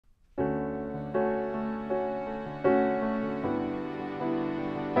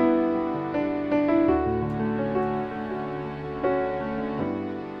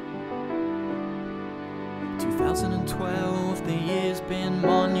2012, the year's been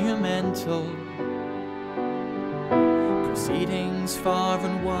monumental. Proceedings far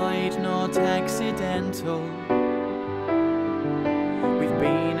and wide, not accidental. We've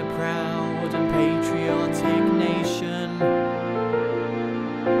been a proud and patriotic nation,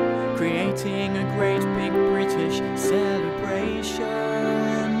 creating a great big British celebration.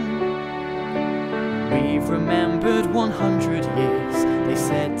 We've remembered 100 years, they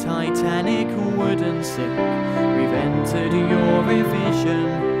said Titanic wouldn't sink. We've entered Eurovision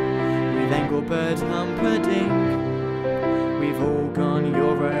with Engelbert Humperdinck. We've all gone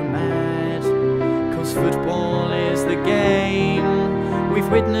Euro mad, cause football is the game. We've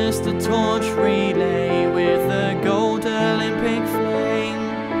witnessed a torch relay with the gold Olympic flame.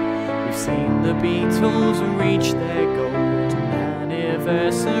 We've seen the Beatles reach their golden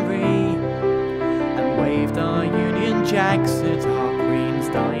anniversary, and waved our Union Jacks at our Queen's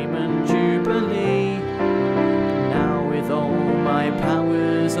Diamond Jubilee. But now with all my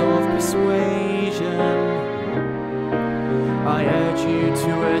powers of persuasion, I urge you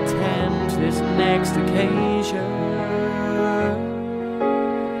to attend this next occasion.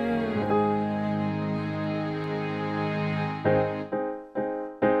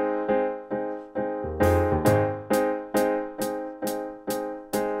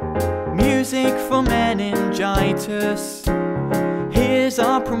 Music for meningitis, here's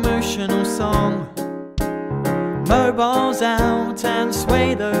our promotional song. Mobiles out and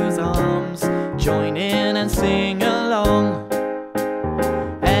sway those arms, join in and sing along.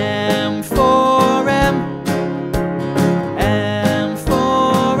 M for M, M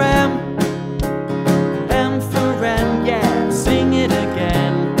for M, M for M, yeah, sing it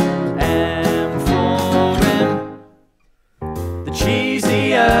again. M for M, the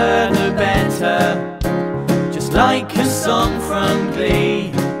cheesier the better, just like a song from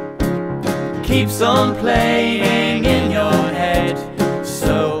Glee, keeps on playing in your head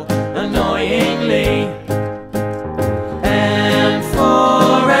so annoyingly. M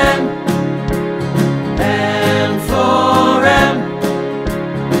for M, M for M,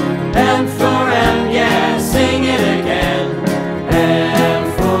 M for M, yeah, sing it again. M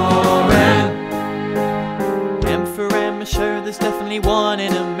for M, M for M, a show that's definitely one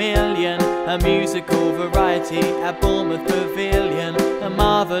in a million. A musical variety at Bournemouth Pavilion, a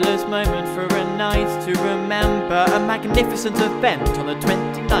marvellous moment for a night to remember. A magnificent event on the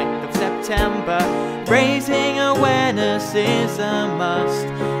 29th of September. Raising awareness is a must,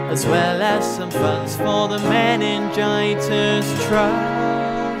 as well as some funds for the Meningitis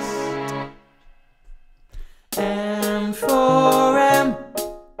Trust.